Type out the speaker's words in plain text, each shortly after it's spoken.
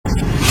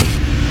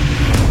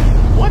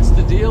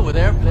deal with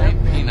airplane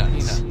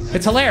peanuts.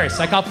 It's hilarious.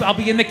 Like, I'll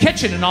be in the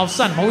kitchen, and all of a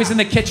sudden, I'm always in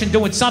the kitchen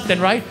doing something,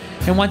 right?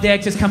 And one day I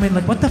just come in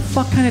like, what the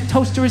fuck kind of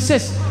toaster is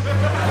this?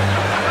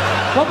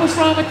 What was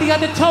wrong with the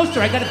other toaster?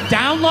 I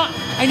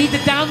need to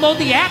download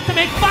the app to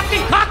make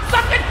fucking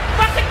cocksucking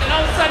fucking. And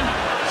all of a sudden,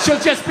 she'll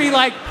just be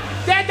like,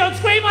 Dad, don't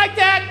scream like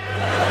that.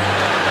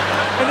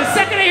 And the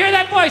second I hear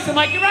that voice, I'm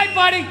like, you're right,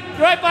 buddy.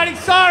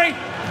 Sorry,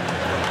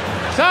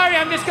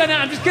 I'm just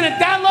gonna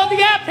download the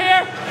app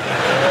here.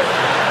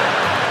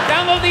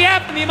 Download the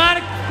app, and the amount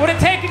of what it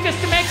takes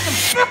just to make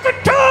some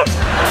fucking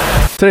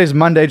toast. Today's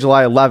Monday,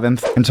 July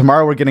 11th, and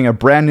tomorrow we're getting a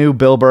brand new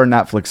Bill Burr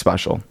Netflix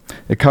special.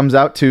 It comes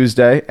out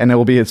Tuesday, and it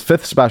will be his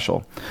 5th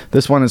special.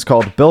 This one is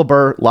called Bill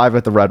Burr Live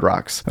at the Red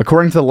Rocks.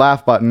 According to the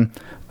Laugh Button,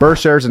 Burr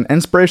shares an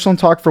inspirational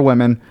talk for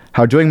women,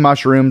 how doing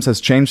mushrooms has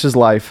changed his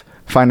life,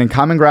 finding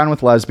common ground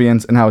with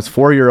lesbians, and how his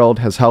 4-year-old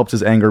has helped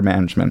his anger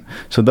management.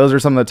 So those are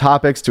some of the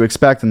topics to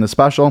expect in the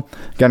special.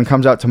 Again, it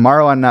comes out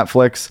tomorrow on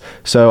Netflix,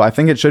 so I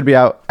think it should be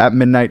out at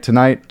midnight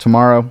tonight,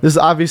 tomorrow. This is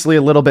obviously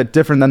a little bit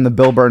different than the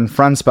Bill Burr and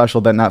Friends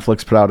special that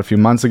Netflix put out a few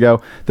months ago.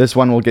 This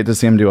one, we'll get to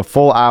see him do a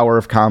full hour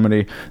of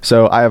comedy,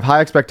 so I have high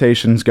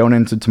expectations going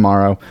into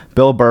tomorrow.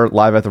 Bill Burr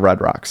live at the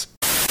Red Rocks.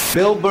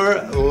 Bill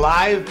Burr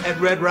live at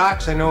Red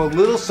Rocks. I know a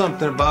little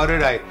something about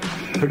it. I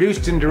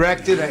produced and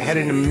directed. I had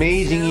an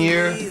amazing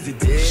year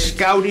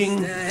scouting,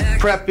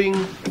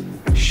 prepping,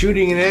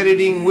 shooting and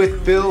editing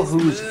with Bill,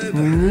 who's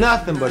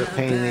nothing but a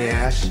pain in the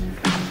ass.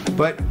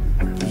 But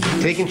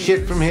taking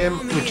shit from him,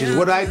 which is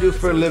what I do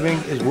for a living,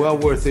 is well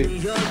worth it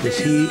because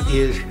he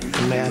is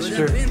a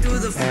master.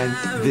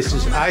 And this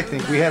is, I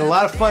think, we had a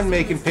lot of fun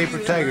making Paper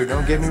Tiger,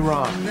 don't get me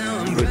wrong,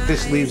 but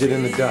this leaves it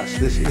in the dust.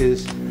 This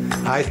is,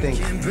 I think,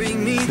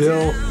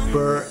 Bill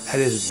Burr at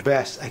his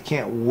best. I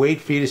can't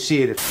wait for you to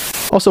see it.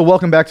 Also,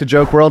 welcome back to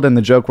Joke World and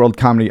the Joke World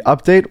Comedy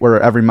Update,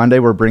 where every Monday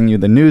we're bringing you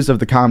the news of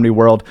the comedy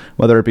world,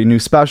 whether it be new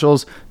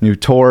specials, new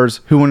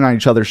tours, who went on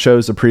each other's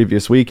shows the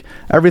previous week,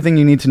 everything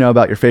you need to know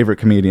about your favorite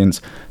comedians.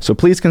 So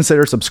please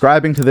consider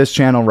subscribing to this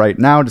channel right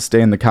now to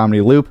stay in the comedy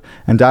loop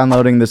and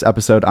downloading this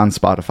episode on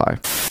Spotify.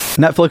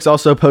 Netflix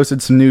also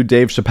posted some new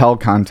Dave Chappelle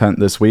content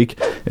this week.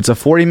 It's a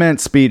 40-minute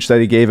speech that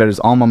he gave at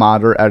his alma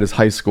mater at his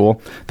high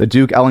school, the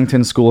Duke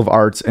Ellington School of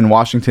Arts in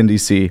Washington,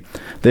 D.C.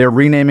 They are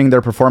renaming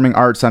their Performing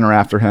Arts Center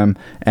after him,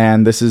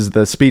 and this is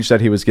the speech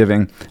that he was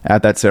giving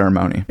at that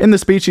ceremony. In the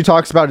speech, he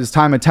talks about his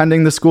time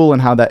attending the school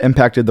and how that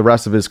impacted the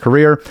rest of his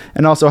career,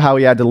 and also how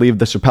he had to leave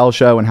the Chappelle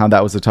Show and how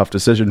that was a tough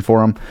decision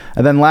for him.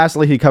 And then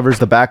lastly, he covers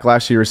the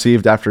backlash he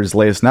received after his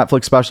latest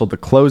Netflix special, The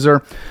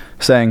Closer,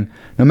 saying,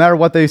 "No matter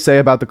what they say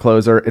about The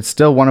Closer, it's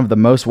still one of the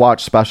most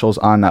watched specials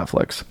on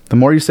Netflix. The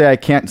more you say I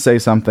can't say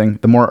something,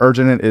 the more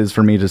urgent it is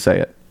for me to say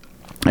it.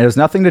 It has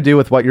nothing to do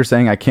with what you're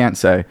saying I can't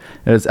say.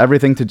 It has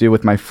everything to do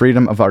with my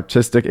freedom of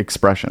artistic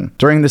expression."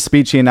 During the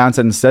speech, he announced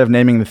that instead of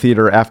naming the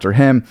theater after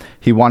him,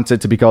 he wants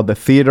it to be called the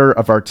Theater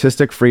of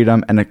Artistic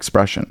Freedom and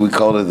Expression. We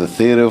call it the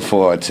Theater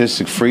for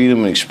Artistic Freedom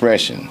and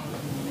Expression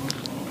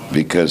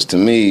because to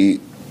me,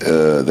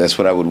 that's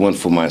what I would want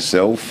for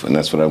myself, and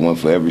that's what I want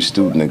for every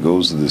student that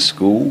goes to this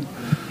school.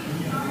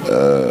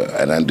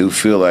 And I do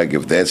feel like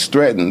if that's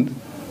threatened,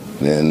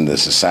 then the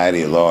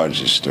society at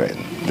large is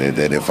threatened.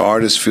 That if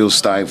artists feel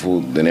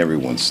stifled, then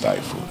everyone's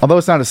stifled. Although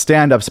it's not a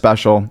stand-up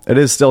special, it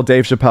is still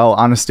Dave Chappelle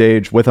on a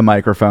stage with a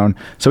microphone,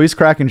 so he's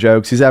cracking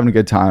jokes, he's having a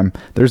good time.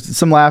 There's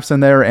some laughs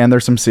in there, and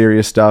there's some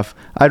serious stuff.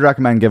 I'd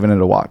recommend giving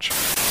it a watch.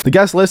 The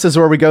guest list is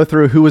where we go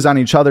through who was on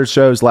each other's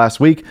shows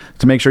last week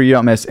to make sure you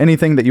don't miss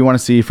anything that you want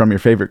to see from your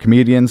favorite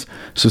comedians.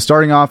 So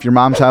starting off, Your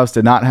Mom's House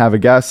did not have a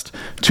guest.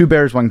 Two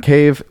Bears, One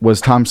Cave was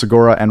Tom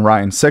Segura and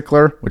Ryan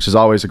Sickler, which is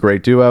always a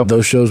great duo.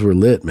 Those shows were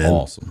lit, man.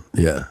 Awesome.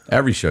 Yeah.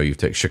 Every show you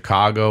take.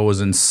 Chicago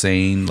was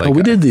insane. Like,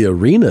 we did the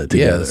arena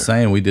together. Yeah, the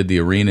same. We did the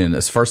arena. And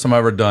it's the first time I've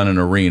ever done an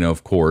arena,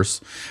 of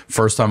course.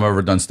 First time I've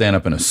ever done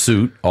stand-up in a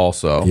suit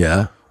also.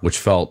 Yeah. Which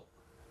felt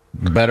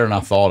better than I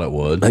thought it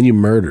would. And you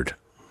murdered.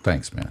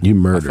 Thanks, man. You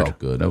murdered. I felt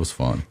good. That was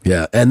fun.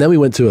 Yeah. And then we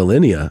went to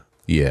Alinea.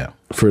 Yeah.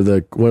 For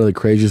one of the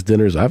craziest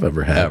dinners I've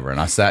ever had. Ever.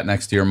 And I sat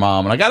next to your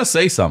mom. And I got to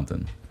say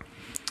something.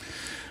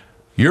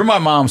 You're my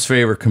mom's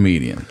favorite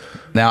comedian.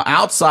 Now,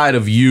 outside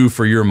of you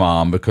for your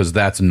mom, because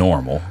that's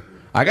normal,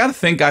 I got to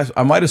think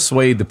I might have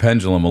swayed the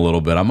pendulum a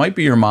little bit. I might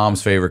be your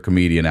mom's favorite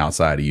comedian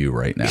outside of you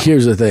right now.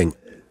 Here's the thing.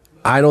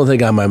 I don't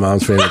think I'm my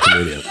mom's favorite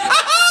comedian.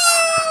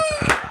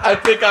 I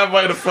think I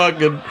might have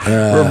fucking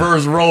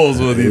reversed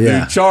roles with you, yeah.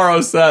 dude.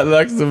 Charo sat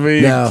next to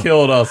me and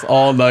killed us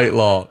all night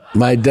long.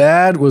 My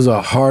dad was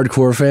a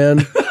hardcore fan.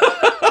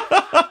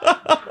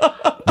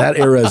 That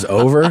era is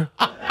over.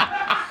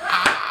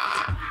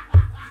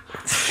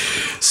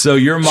 So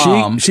your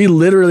mom, she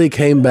literally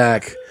came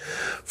back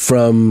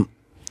from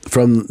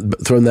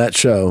that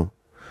show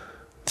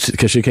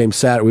because she came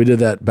Saturday. We did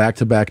that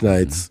back-to-back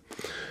nights,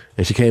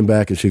 and she came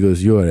back and she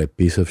goes, "You are a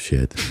piece of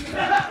shit."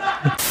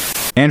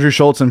 Andrew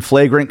Schultz and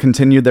Flagrant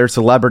continued their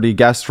celebrity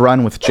guest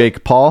run with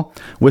Jake Paul.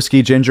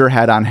 Whiskey Ginger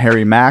had on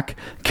Harry Mack.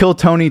 Kill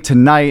Tony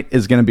tonight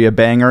is going to be a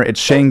banger. It's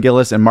Shane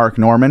Gillis and Mark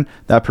Norman.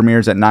 That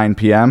premieres at 9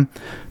 p.m.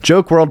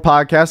 Joke World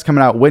podcast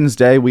coming out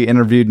Wednesday. We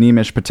interviewed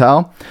Nimish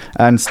Patel.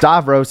 And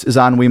Stavros is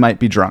on We Might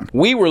Be Drunk.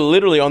 We were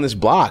literally on this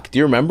block. Do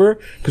you remember?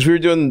 Because we were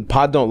doing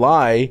Pod Don't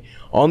Lie.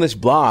 On this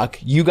block,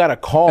 you got a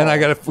call. And I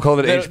got to call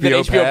it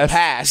HBO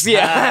Pass.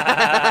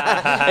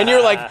 Yeah. And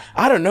you're like,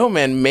 I don't know,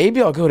 man.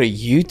 Maybe I'll go to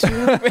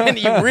YouTube. And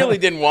you really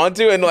didn't want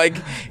to. And like,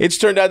 it's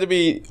turned out to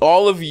be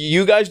all of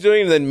you guys doing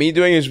it and then me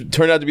doing it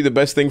turned out to be the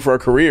best thing for our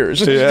careers.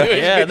 Yeah.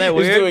 Isn't that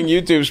weird? Doing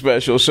YouTube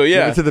specials. So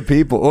yeah. Give it to the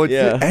people. Well,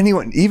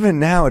 anyone, even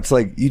now, it's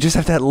like, you just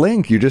have that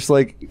link. You're just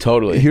like,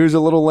 totally. Here's a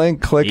little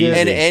link, click it.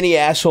 And any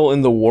asshole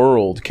in the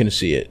world can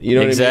see it. You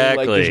know what I mean?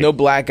 Like, there's no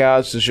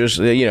blackouts. It's just,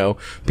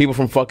 people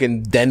from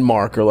fucking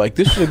Denmark are like,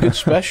 this is a good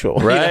special.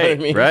 Right, you know what I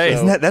mean? right.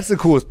 So, That's the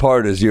coolest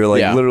part is you're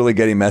like literally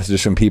getting messages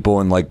from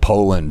people in like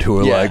Poland who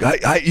are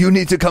like, you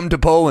need to come to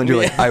Poland. You're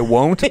like, I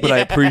won't, but I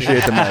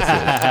appreciate the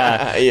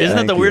message. Isn't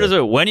that the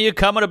weirdest? When are you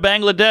coming to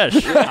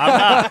Bangladesh?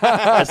 I'm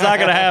not. It's not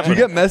going to happen. You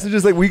get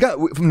messages like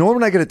Norm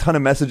and I get a ton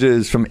of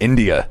messages from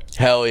India.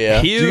 Hell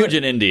yeah. Huge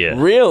in India.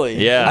 Really?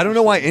 Yeah. I don't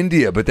know why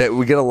India, but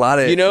we get a lot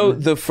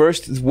of... the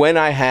first, when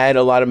I had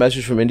a lot of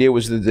messages from India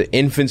was the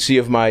infancy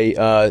of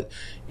my...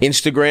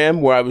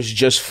 Instagram, where I was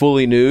just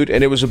fully nude,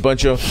 and it was a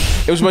bunch of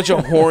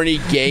horny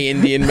gay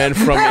Indian men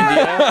from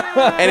India,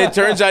 and it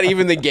turns out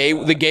even the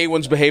gay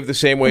ones behave the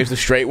same way as the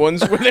straight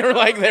ones. Where they were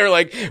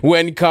like,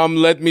 when come,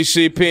 let me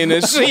see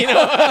penis. Some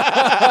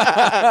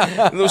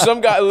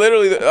guy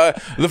literally.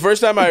 The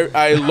first time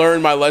I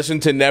learned my lesson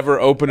to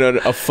never open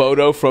a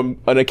photo from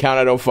an account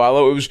I don't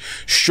follow, it was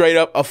straight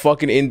up a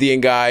fucking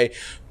Indian guy.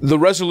 The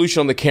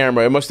resolution on the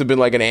camera, it must have been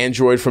like an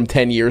Android from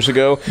 10 years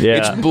ago. Yeah.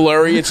 It's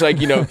blurry. It's like,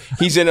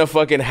 he's in a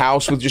fucking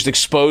house with just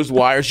exposed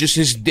wires, just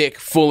his dick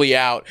fully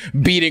out,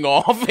 beating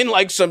off in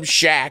like some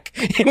shack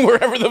in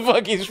wherever the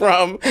fuck he's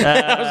from.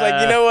 I was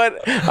like, you know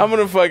what?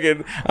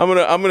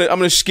 I'm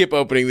gonna skip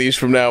opening these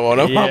from now on.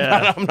 I'm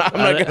not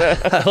gonna.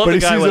 But he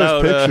sees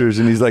those pictures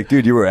and he's like,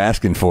 dude, you were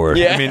asking for it.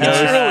 Yeah, I mean,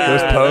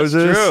 those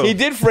poses. He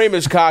did frame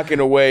his cock in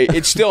a way.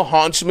 It still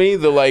haunts me.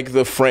 The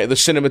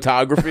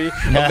cinematography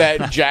of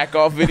that jack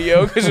off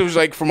video, because it was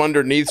like from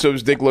underneath, so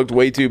his dick looked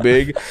way too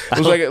big. It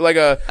was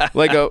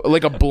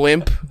like a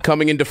blimp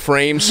coming into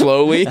frame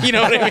slowly. You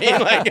know what I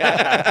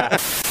mean?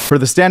 For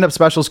the stand-up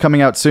specials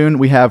coming out soon,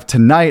 we have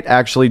tonight,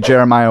 actually,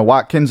 Jeremiah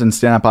Watkins and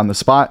Stand Up on the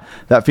Spot.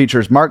 That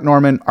features Mark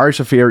Norman, Ari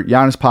Shafir,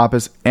 Giannis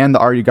Pappas, and the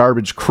Are You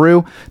Garbage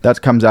crew.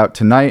 That comes out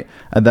tonight.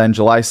 And then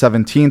July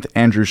 17th,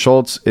 Andrew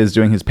Schultz is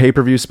doing his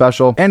pay-per-view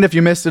special. And if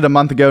you missed it a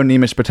month ago,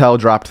 Nimish Patel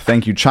dropped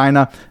Thank You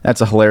China.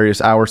 That's a hilarious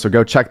hour, so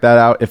go check that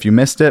out if you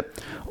missed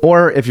it.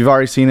 Or if you've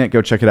already seen it,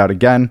 go check it out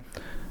again.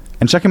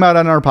 And check him out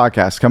on our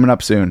podcast coming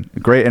up soon.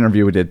 A great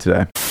interview we did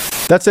today.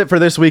 That's it for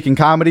this week in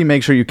comedy.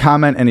 Make sure you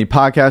comment any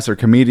podcasts or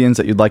comedians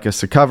that you'd like us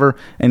to cover,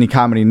 any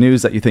comedy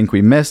news that you think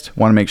we missed.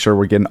 Want to make sure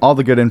we're getting all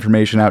the good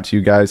information out to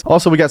you guys.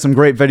 Also, we got some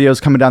great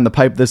videos coming down the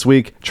pipe this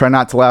week. Try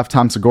Not to Laugh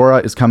Tom Segura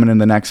is coming in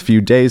the next few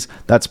days.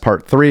 That's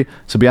part 3.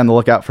 So be on the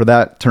lookout for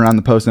that. Turn on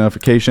the post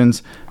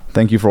notifications.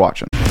 Thank you for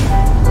watching.